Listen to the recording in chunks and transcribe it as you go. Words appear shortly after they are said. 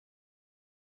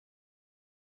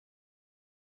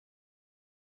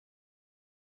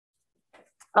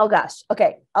Oh gosh.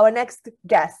 Okay. Our next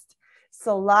guest,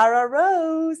 Solara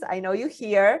Rose. I know you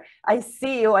here. I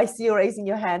see you. I see you raising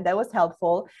your hand. That was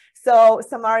helpful. So,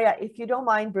 Samaria, if you don't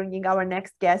mind bringing our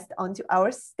next guest onto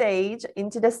our stage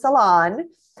into the salon,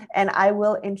 and I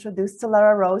will introduce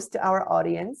Solara Rose to our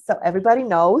audience so everybody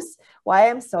knows why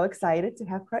I'm so excited to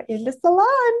have her in the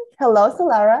salon. Hello,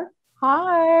 Solara.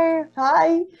 Hi,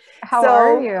 Hi. how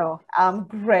are So you?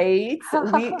 great.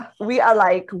 We are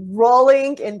like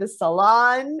rolling in the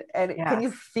salon, and can you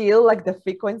Yes, feel like the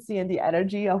frequency and the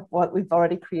energy of what we've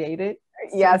already created?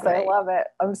 So yes, I great. love it.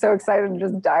 I'm so excited to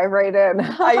just dive right in.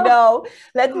 I know.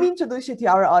 Let me introduce you to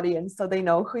our audience so they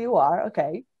know who you are.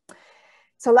 Okay.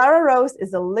 So Lara Rose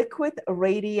is a liquid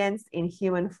radiance in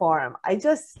human form. I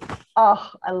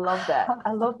love that.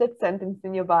 I love that sentence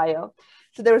in your bio.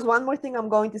 So there's one more thing I'm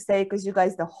going to say because you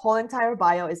guys, the whole entire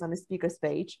bio is on the speaker's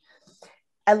page.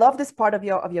 I love this part of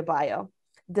your bio.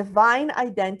 Divine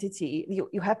identity.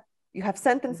 You have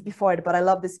sentence before it, but I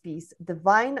love this piece.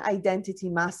 Divine identity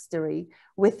mastery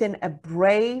within a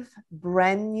brave,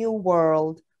 brand new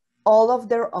world, all of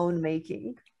their own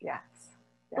making. Yes,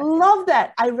 yes, Love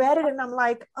that. I read it and I'm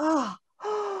like, oh,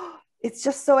 it's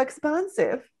just so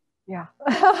expansive. yeah.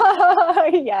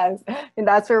 Yes. And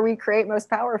that's where we create most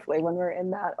powerfully when we're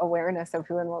in that awareness of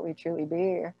who and what we truly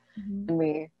be. Mhm. And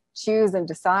we choose and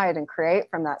decide and create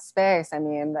from that space. I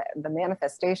mean, the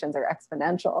manifestations are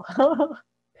exponential.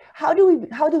 How do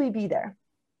we be there?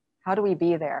 How do we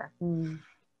be there? Mm.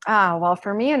 Well,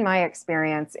 for me, in my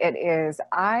experience, it is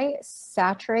I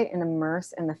saturate and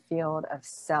immerse in the field of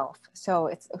self. So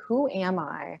it's who am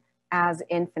I as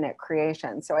infinite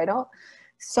creation? So I don't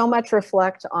so much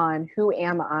reflect on who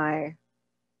am I,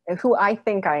 who I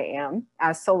think I am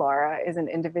as Solara is an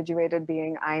individuated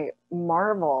being. I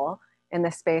marvel in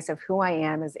the space of who I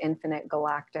am as infinite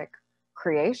galactic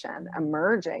creation,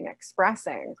 emerging,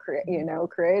 expressing,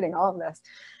 creating all of this.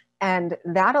 And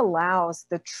that allows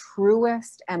the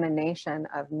truest emanation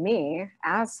of me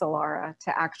as Solara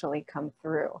to actually come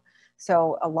through.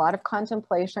 So a lot of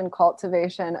contemplation,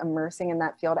 cultivation, immersing in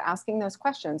that field, asking those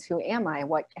questions. Who am I?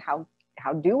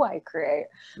 How do I create?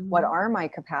 What are my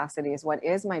capacities? What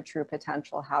is my true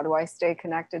potential? How do I stay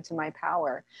connected to my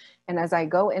power? And as I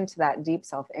go into that deep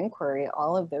self-inquiry,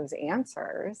 all of those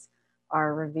answers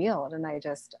are revealed. And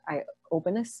I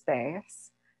open a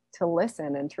space to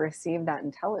listen and to receive that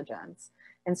intelligence.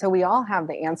 And so we all have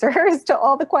the answers to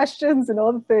all the questions and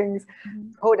all the things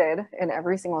coded in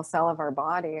every single cell of our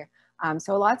body.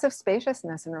 So lots of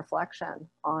spaciousness and reflection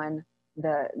on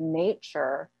the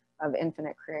nature of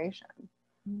infinite creation.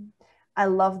 I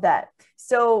love that.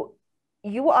 So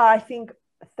you are, I think,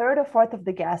 third or fourth of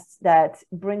the guests that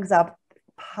brings up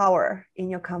power in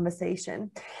your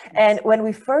conversation. And when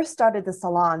we first started the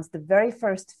salons, the very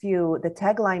first few, the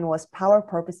tagline was power,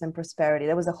 purpose, and prosperity.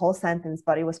 There was a whole sentence,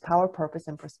 but it was power, purpose,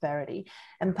 and prosperity.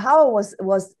 And power was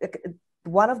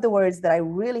one of the words that I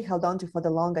really held on to for the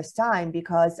longest time,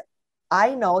 because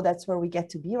I know that's where we get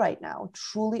to be right now,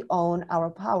 truly own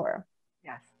our power.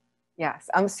 Yes. Yes.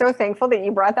 I'm so thankful that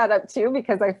you brought that up too,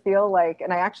 because I feel like,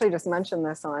 and I actually just mentioned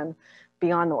this on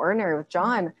Beyond the Ordinary with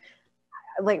John,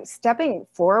 like stepping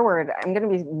forward, I'm going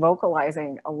to be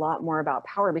vocalizing a lot more about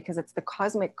power because it's the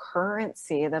cosmic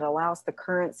currency that allows the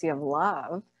currency of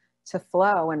love to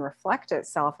flow and reflect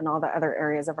itself in all the other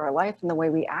areas of our life. And the way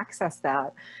we access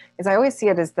that is, I always see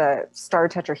it as the star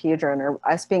tetrahedron, or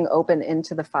us being open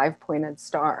into the 5-pointed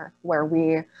star, where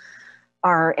we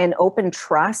are in open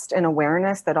trust and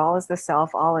awareness that all is the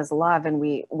self, all is love. And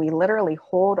we literally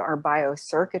hold our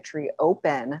biocircuitry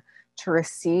open to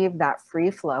receive that free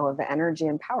flow of energy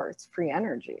and power. It's free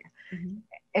energy. Mm-hmm.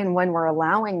 And when we're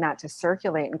allowing that to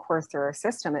circulate and course through our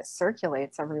system, it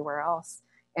circulates everywhere else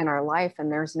in our life.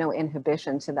 And there's no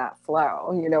inhibition to that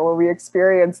flow. You know, when we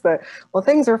experience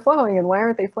things are flowing and why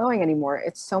aren't they flowing anymore?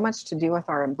 It's so much to do with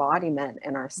our embodiment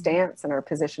and our stance and our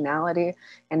positionality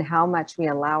and how much we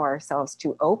allow ourselves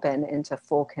to open into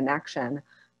full connection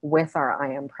with our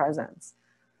I am presence.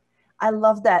 I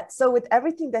love that. So with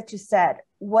everything that you said,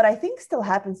 what I think still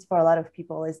happens for a lot of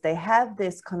people is they have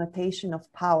this connotation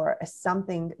of power as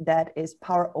something that is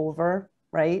power over,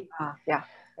 right? Yeah.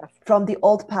 From the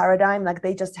old paradigm, like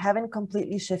they just haven't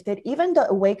completely shifted. Even the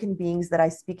awakened beings that I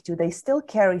speak to, they still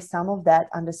carry some of that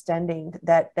understanding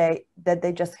that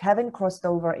they just haven't crossed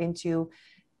over into,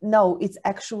 no, it's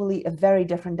actually a very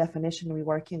different definition we're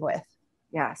working with.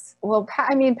 Yes. Well,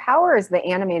 I mean, power is the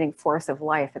animating force of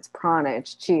life. It's prana,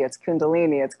 it's chi, it's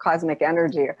kundalini, it's cosmic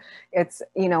energy. It's,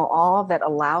 you know, all that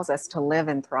allows us to live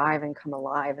and thrive and come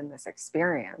alive in this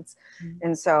experience.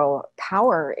 And so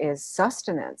power is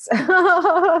sustenance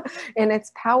and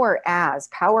it's power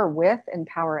with and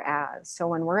power as. So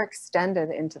when we're extended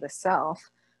into the self,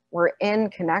 we're in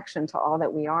connection to all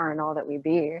that we are and all that we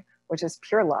be, which is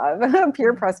pure love,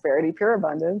 pure prosperity, pure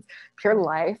abundance, pure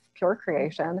life, pure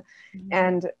creation.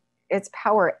 And it's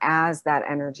power as that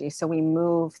energy. So we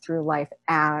move through life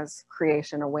as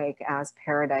creation awake, as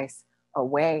paradise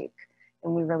awake,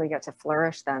 and we really get to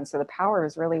flourish then. So the power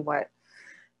is really what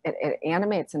it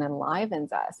animates and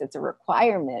enlivens us. It's a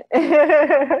requirement.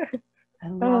 I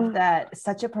love that.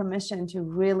 Such a permission to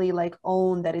really like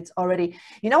own that it's already,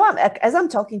 you know, as I'm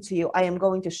talking to you, I am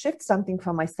going to shift something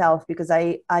from myself because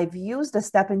I've used a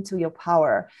step into your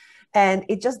power and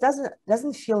it just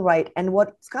doesn't feel right. And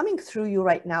what's coming through you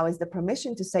right now is the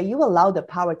permission to say you allow the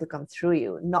power to come through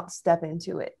you, not step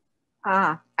into it.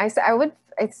 I would,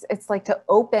 it's like to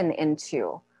open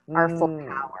into our full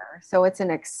power. So it's an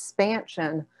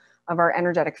expansion of our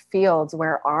energetic fields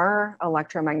where our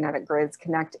electromagnetic grids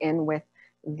connect in with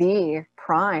the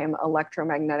prime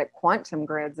electromagnetic quantum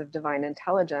grids of divine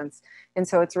intelligence. And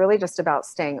so it's really just about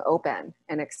staying open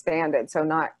and expanded. So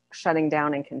not shutting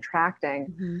down and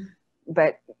contracting,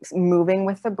 but moving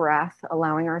with the breath,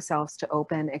 allowing ourselves to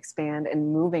open, expand,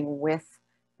 and moving with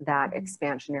that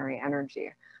expansionary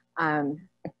energy.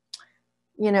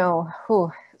 You know,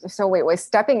 so wait,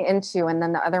 stepping into, and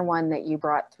then the other one that you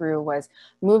brought through was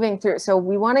moving through. So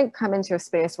we want to come into a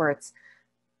space where it's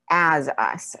as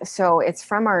us. So it's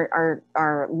from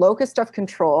our locus of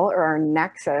control or our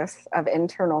nexus of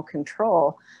internal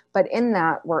control. But in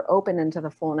that, we're open into the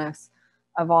fullness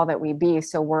of all that we be.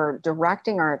 So we're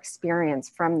directing our experience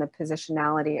from the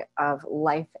positionality of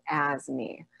life as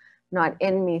me, not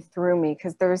in me, through me,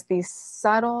 because there's these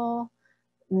subtle,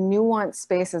 nuanced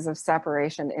spaces of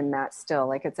separation in that still.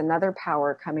 Like it's another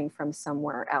power coming from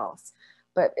somewhere else.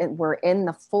 But we're in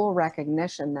the full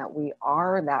recognition that we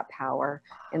are that power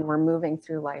and we're moving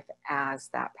through life as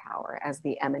that power, as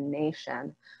the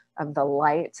emanation of the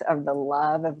light, of the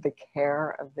love, of the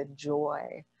care, of the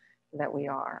joy that we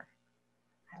are.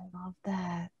 I love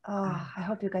that. Oh, I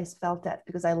hope you guys felt that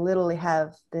because I literally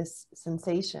have this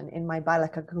sensation in my body,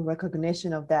 like a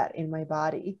recognition of that in my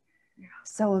body.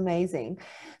 So amazing.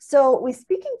 So we're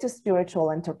speaking to spiritual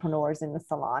entrepreneurs in the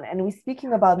salon, and we're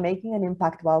speaking about making an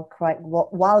impact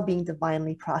while being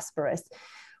divinely prosperous.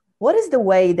 What is the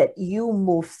way that you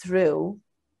move through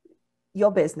your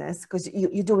business? Because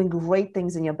you're doing great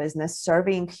things in your business,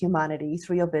 serving humanity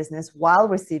through your business while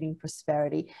receiving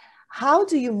prosperity. How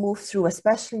do you move through,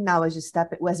 especially now as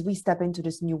we step into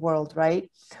this new world,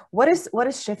 right? What is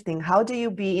shifting? How do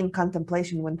you be in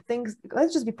contemplation when things,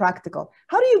 let's just be practical.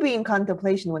 How do you be in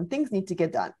contemplation when things need to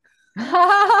get done?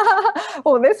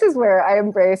 Well, this is where I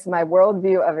embrace my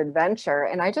worldview of adventure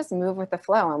and I just move with the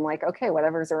flow. I'm like, okay,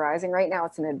 whatever's arising right now,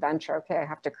 it's an adventure. Okay, I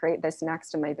have to create this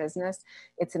next in my business.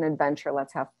 It's an adventure.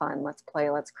 Let's have fun. Let's play.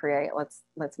 Let's create.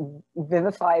 Let's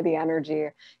vivify the energy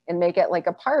and make it like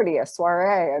a party, a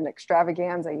soiree, an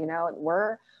extravaganza. You know,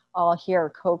 we're all here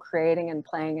co-creating and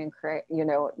playing and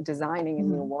designing a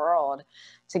new world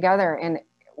together. And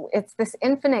it's this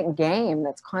infinite game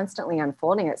that's constantly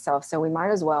unfolding itself. So we might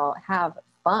as well have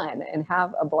fun and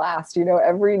have a blast,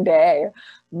 every day.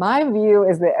 My view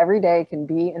is that every day can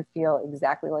be and feel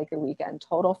exactly like a weekend,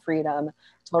 total freedom,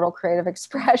 total creative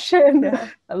expression. Yeah,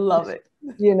 I love it.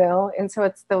 And so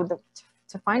it's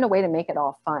to find a way to make it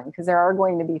all fun, because there are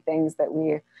going to be things that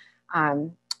I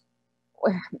don't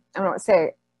want to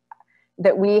say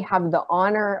that we have the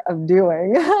honor of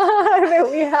doing, that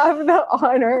we have the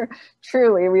honor,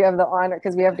 truly, we have the honor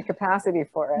because we have the capacity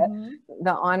for it,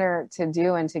 the honor to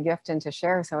do and to gift and to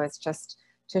share. So it's just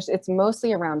it's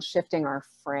mostly around shifting our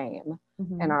frame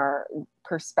and our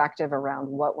perspective around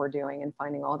what we're doing and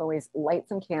finding all the ways, light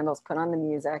some candles, put on the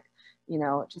music,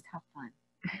 just have fun.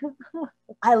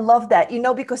 I love that,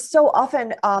 because so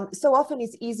often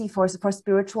it's easy for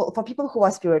people who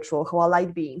are spiritual, who are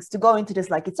light beings, to go into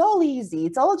this like it's all easy,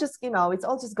 it's all just it's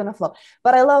all just gonna flow.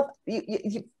 But I love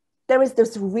there is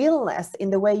this realness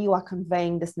in the way you are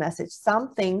conveying this message.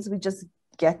 Some things we just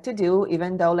get to do,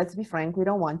 even though, let's be frank, we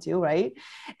don't want to, right?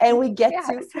 And we get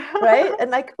to, right? And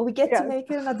like we get to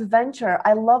make it an adventure.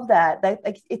 I love that.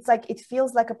 It's like it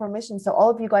feels like a permission. So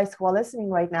all of you guys who are listening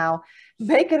right now,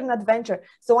 make it an adventure.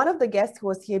 So one of the guests who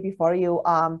was here before you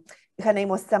her name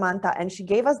was Samantha, and she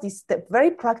gave us these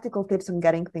very practical tips on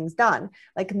getting things done,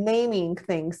 like naming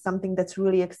things, something that's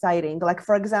really exciting. Like,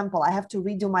 for example, I have to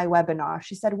redo my webinar.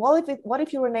 She said, well, what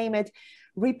if you rename it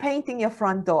repainting your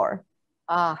front door?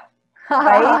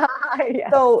 Right? Yes.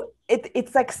 So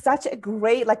it's like such a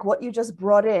great, like what you just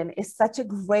brought in is such a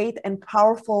great and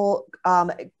powerful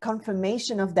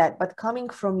confirmation of that. But coming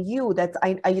from you, that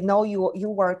I know you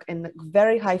work in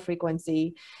very high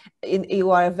frequency,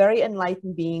 you are a very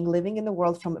enlightened being living in the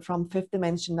world from fifth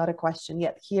dimension, not a question.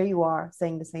 Yet here you are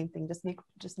saying the same thing.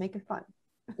 Just make it fun.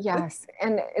 Yes.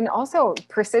 And also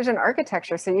precision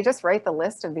architecture. So you just write the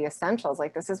list of the essentials.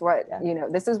 Like, this is what, you know,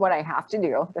 this is what I have to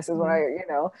do. This is what I, you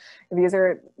know, these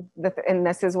are and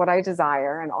this is what I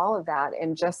desire, and all of that.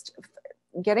 And just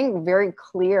getting very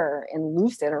clear and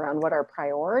lucid around what our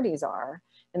priorities are,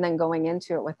 and then going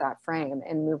into it with that frame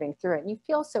and moving through it. And you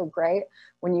feel so great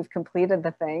when you've completed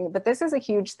the thing. But this is a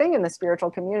huge thing in the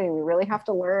spiritual community. We really have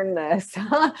to learn this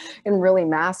and really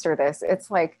master this. It's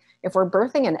like, if we're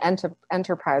birthing an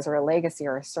enterprise or a legacy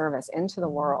or a service into the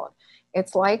world,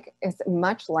 it's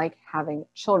much like having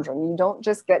children. You don't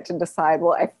just get to decide,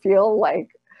 well, I feel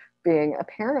like being a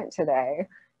parent today.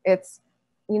 It's,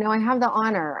 you know, I have the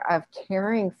honor of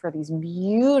caring for these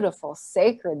beautiful,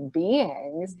 sacred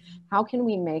beings. How can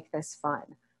we make this fun?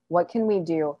 What can we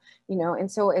do? You know,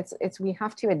 and so we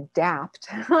have to adapt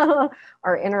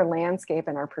our inner landscape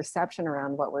and our perception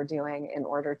around what we're doing in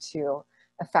order to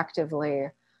effectively,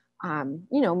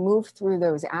 you know, move through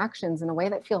those actions in a way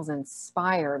that feels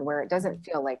inspired, where it doesn't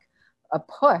feel like a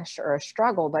push or a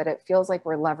struggle, but it feels like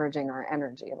we're leveraging our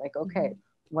energy. Like, okay,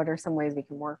 what are some ways we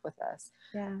can work with this?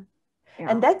 Yeah. Yeah.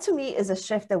 And that to me is a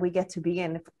shift that we get to be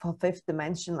in for fifth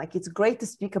dimension. Like, it's great to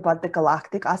speak about the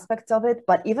galactic aspects of it,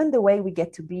 but even the way we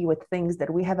get to be with things that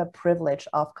we have a privilege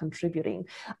of contributing.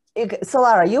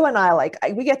 Solara, you and I,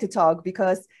 we get to talk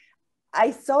because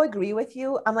I so agree with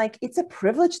you. I'm like, it's a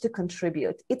privilege to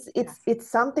contribute. It's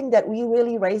something that we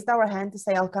really raised our hand to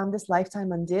say, I'll come this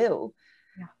lifetime and do.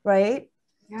 Yeah. Right?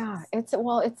 Yeah, it's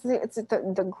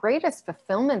the greatest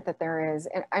fulfillment that there is.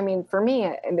 And I mean, for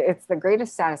me, it's the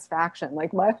greatest satisfaction.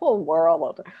 Like, my whole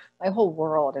world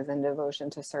is in devotion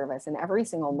to service, in every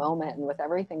single moment, and with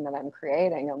everything that I'm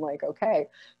creating. I'm like, okay,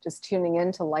 just tuning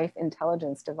into life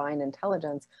intelligence, divine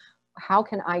intelligence. How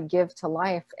can I give to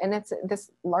life? And it's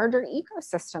this larger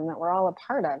ecosystem that we're all a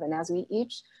part of. And as we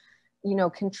each, you know,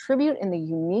 contribute in the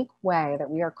unique way that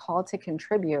we are called to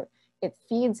contribute, it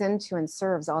feeds into and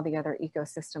serves all the other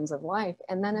ecosystems of life.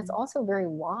 And then it's also very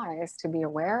wise to be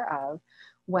aware of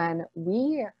when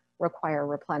we require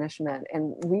replenishment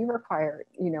and we require,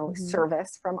 you know,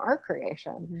 service from our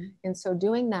creation. And so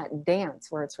doing that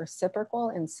dance where it's reciprocal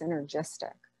and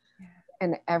synergistic,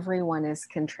 and everyone is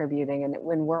contributing, and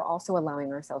when we're also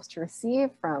allowing ourselves to receive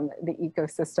from the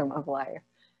ecosystem of life,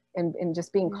 and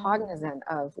just being cognizant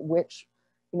of which,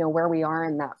 you know, where we are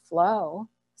in that flow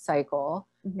cycle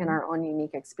in our own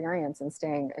unique experience, and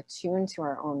staying attuned to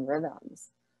our own rhythms.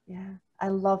 Yeah, I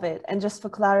love it. And just for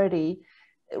clarity,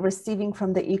 receiving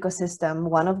from the ecosystem,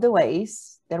 one of the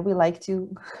ways that we like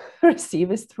to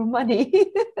receive is through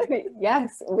money.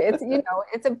 Yes, it's, you know,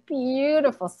 it's a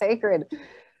beautiful, sacred,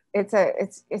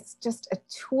 it's just a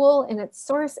tool in its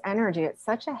source energy. It's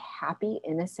such a happy,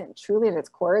 innocent, truly at its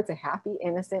core, it's a happy,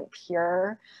 innocent,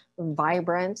 pure,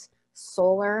 vibrant,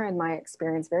 solar, in my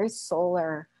experience, very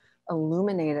solar,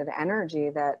 illuminated energy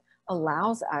that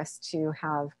allows us to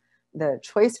have the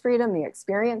choice freedom, the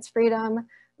experience freedom,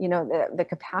 you know, the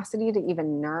capacity to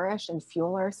even nourish and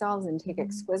fuel ourselves and take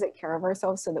exquisite care of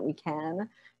ourselves so that we can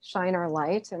shine our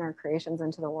light and our creations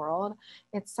into the world.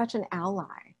 It's such an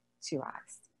ally to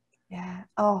us. Yeah.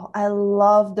 Oh, I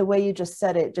love the way you just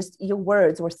said it. Just your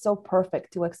words were so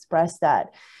perfect to express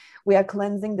that. We are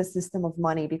cleansing the system of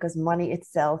money, because money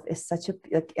itself is such a,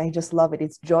 like, I just love it.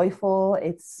 It's joyful,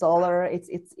 it's solar,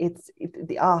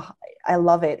 I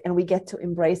love it. And we get to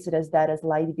embrace it as that, as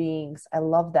light beings. I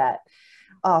love that.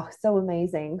 Oh, so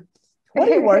amazing. What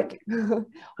are you working,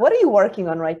 what are you working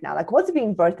on right now? Like, what's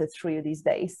being birthed through you these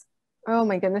days? Oh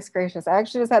my goodness gracious. I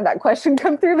actually just had that question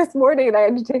come through this morning, and I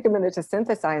had to take a minute to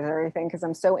synthesize everything because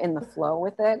I'm so in the flow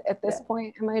with it at this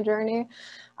point in my journey,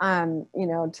 you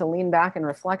know, to lean back and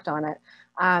reflect on it.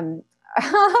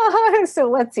 So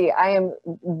let's see, I am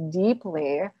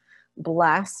deeply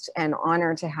blessed and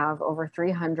honored to have over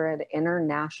 300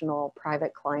 international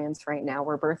private clients right now.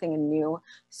 We're birthing a new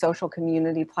social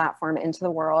community platform into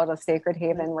the world, a sacred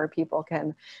haven where people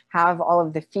can have all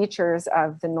of the features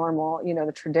of the normal, you know,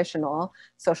 the traditional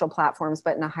social platforms,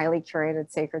 but in a highly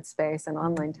curated sacred space and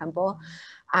online temple.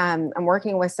 I'm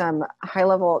working with some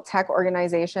high-level tech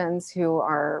organizations who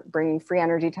are bringing free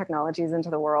energy technologies into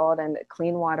the world and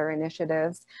clean water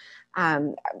initiatives.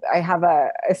 I have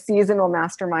a seasonal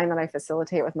mastermind that I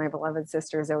facilitate with my beloved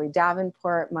sister, Zoe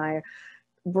Davenport, my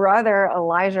brother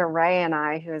Elijah Ray, and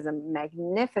I, who is a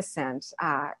magnificent,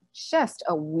 just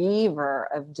a weaver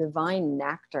of divine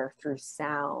nectar through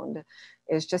sound,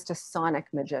 is just a sonic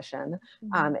magician.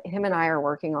 Him and I are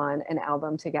working on an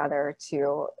album together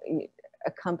to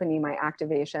accompany my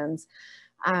activations.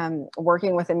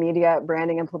 Working with a media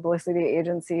branding and publicity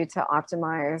agency to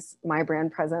optimize my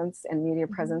brand presence and media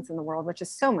presence in the world, which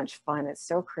is so much fun. It's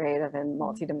so creative and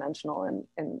multidimensional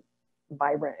and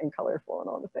vibrant and colorful and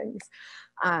all the things.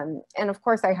 And of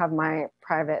course, I have my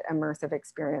private immersive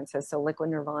experiences. So Liquid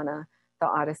Nirvana, the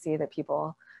Odyssey that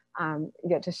people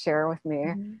get to share with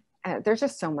me. And there's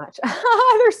just so much.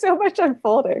 There's so much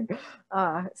unfolding.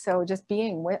 So just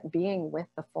being with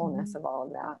the fullness of all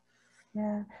of that.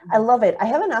 Yeah, I love it. I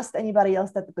haven't asked anybody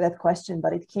else that question,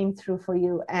 but it came through for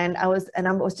you. And I was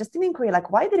just in inquiry, like,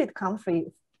 why did it come for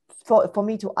you? For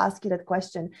me to ask you that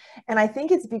question. And I think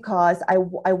it's because I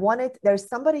wanted, there's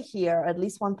somebody here, at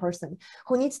least one person,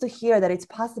 who needs to hear that it's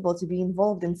possible to be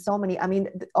involved in so many, I mean,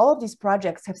 all of these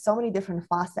projects have so many different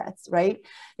facets, right?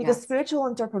 Because spiritual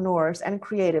entrepreneurs and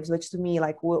creatives, which to me,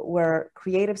 like we're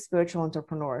creative spiritual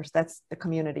entrepreneurs, that's the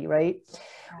community, right?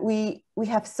 We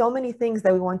have so many things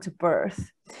that we want to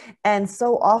birth. And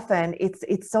so often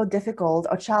it's so difficult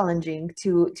or challenging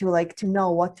to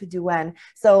know what to do when.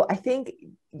 So I think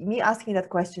me asking that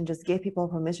question just gave people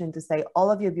permission to say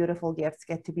all of your beautiful gifts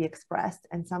get to be expressed,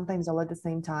 and sometimes all at the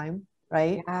same time,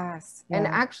 right? Yes. And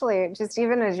actually, just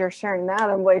even as you're sharing that,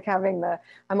 I'm like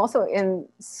I'm also in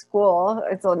school.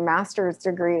 It's a master's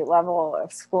degree level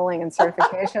of schooling and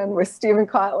certification with Stephen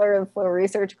Kotler and Flow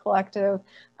Research Collective.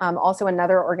 Also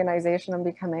another organization I'm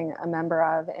becoming a member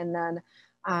of. And then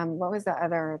what was the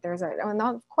other? And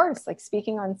of course, like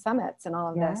speaking on summits and all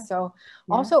of this. So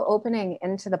also opening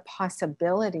into the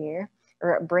possibility,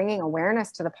 or bringing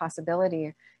awareness to the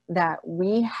possibility that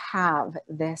we have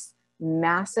this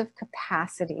massive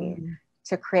capacity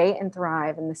to create and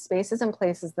thrive in the spaces and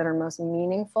places that are most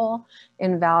meaningful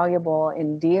and valuable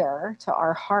and dear to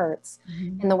our hearts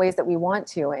in the ways that we want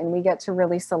to. And we get to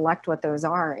really select what those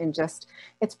are, and just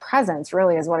its presence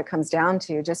really is what it comes down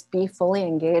to. Just be fully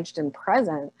engaged and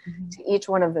present to each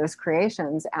one of those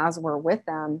creations as we're with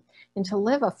them, and to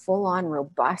live a full-on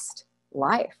robust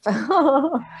life.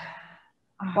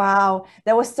 Wow,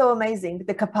 that was so amazing.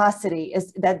 The capacity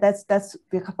is that's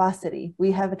the capacity.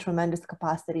 We have a tremendous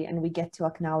capacity, and we get to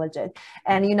acknowledge it.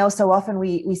 And so often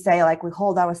we say, like, we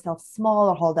hold ourselves small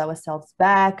or hold ourselves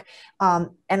back. And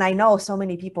I know so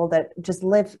many people that just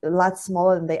live a lot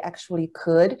smaller than they actually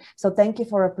could. So thank you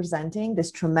for representing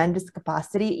this tremendous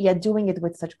capacity, yet doing it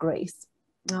with such grace.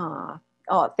 Oh,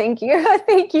 thank you.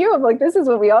 Thank you. I'm like, this is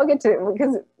what we all get to,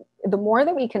 because the more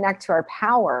that we connect to our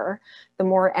power, the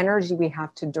more energy we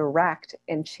have to direct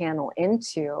and channel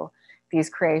into these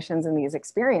creations and these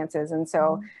experiences. And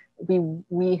so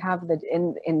we have the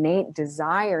innate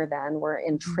desire, then we're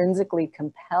intrinsically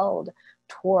compelled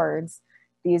towards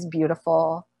these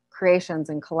beautiful creations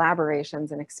and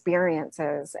collaborations and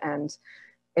experiences and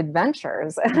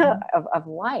adventures of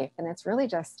life. And it's really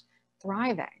just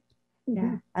thriving.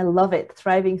 Yeah, I love it.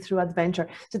 Thriving through adventure.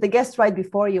 So the guest right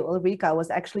before you, Ulrika,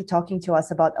 was actually talking to us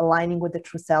about aligning with the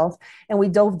true self. And we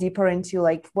dove deeper into,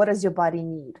 like, what does your body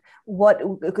need?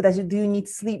 Do you need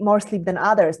more sleep than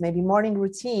others? Maybe morning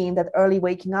routine, that early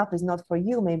waking up is not for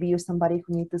you. Maybe you're somebody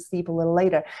who needs to sleep a little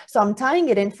later. So I'm tying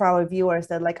it in for our viewers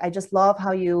that, like, I just love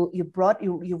how you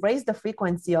raised the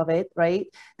frequency of it, right?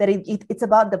 That it's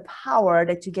about the power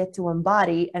that you get to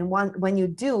embody. And when you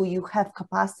do, you have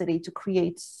capacity to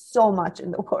create so much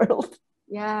in the world.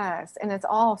 Yes, and it's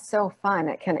all so fun.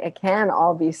 It can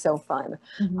all be so fun.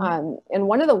 And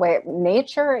one of the ways,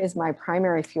 nature is my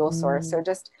primary fuel source. So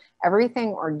just everything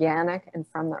organic and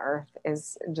from the earth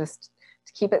is just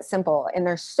to keep it simple. And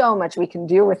there's so much we can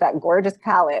do with that gorgeous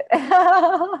palette.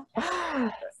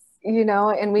 And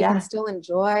we can still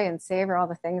enjoy and savor all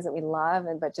the things that we love,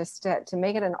 but just to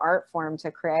make it an art form,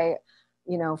 to create,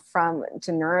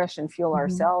 to nourish and fuel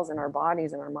ourselves and our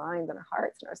bodies and our minds and our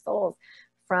hearts and our souls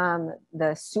from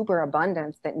the super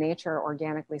abundance that nature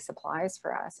organically supplies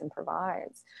for us and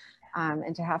provides.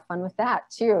 And to have fun with that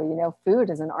too. Food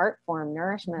is an art form,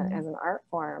 nourishment is an art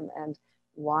form, and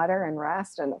water and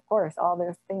rest. And of course, all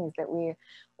those things that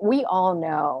we all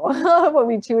know when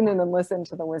we tune in and listen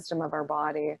to the wisdom of our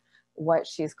body, what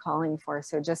she's calling for.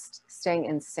 So just staying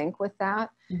in sync with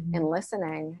that and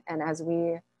listening. And as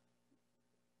we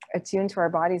attune to our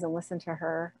bodies and listen to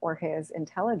her or his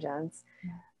intelligence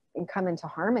and come into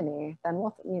harmony, then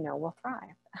we'll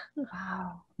thrive.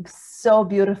 Wow. So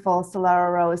beautiful,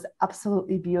 Solara Rose.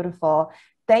 Absolutely beautiful.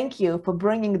 Thank you for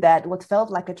bringing that, what felt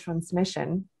like a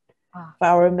transmission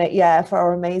for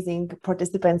our amazing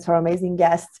participants, for our amazing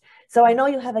guests. So I know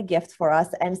you have a gift for us.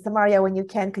 And Samaria, when you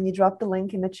can you drop the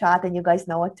link in the chat, and you guys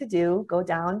know what to do. Go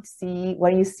down, see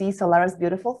when you see Solara's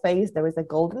beautiful face, there is a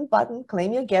golden button,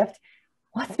 claim your gift.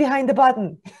 What's behind the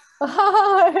button?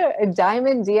 A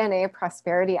diamond DNA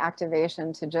prosperity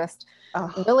activation to just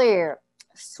really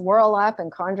swirl up and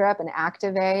conjure up and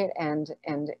activate and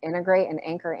integrate and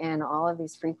anchor in all of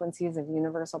these frequencies of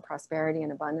universal prosperity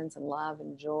and abundance and love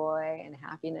and joy and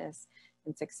happiness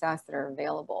and success that are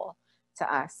available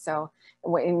to us. So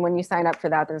when you sign up for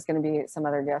that, there's going to be some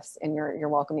other gifts in your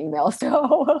welcome email.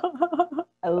 So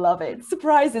I love it.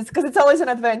 Surprises, because it's always an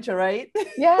adventure, right?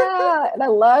 Yeah, and I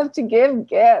love to give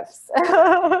gifts.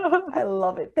 I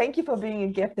love it. Thank you for being a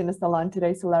gift in the salon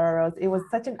today, Solara Rose. It was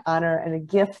such an honor and a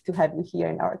gift to have you here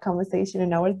in our conversation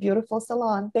in our beautiful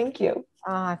salon. Thank you.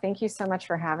 Thank you so much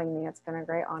for having me. It's been a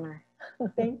great honor.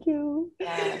 Thank you.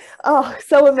 Yes. Oh,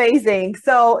 so amazing.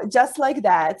 So just like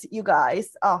that, you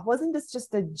guys, wasn't this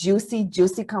just a juicy,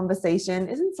 juicy conversation?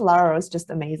 Isn't Solara Rose just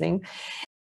amazing?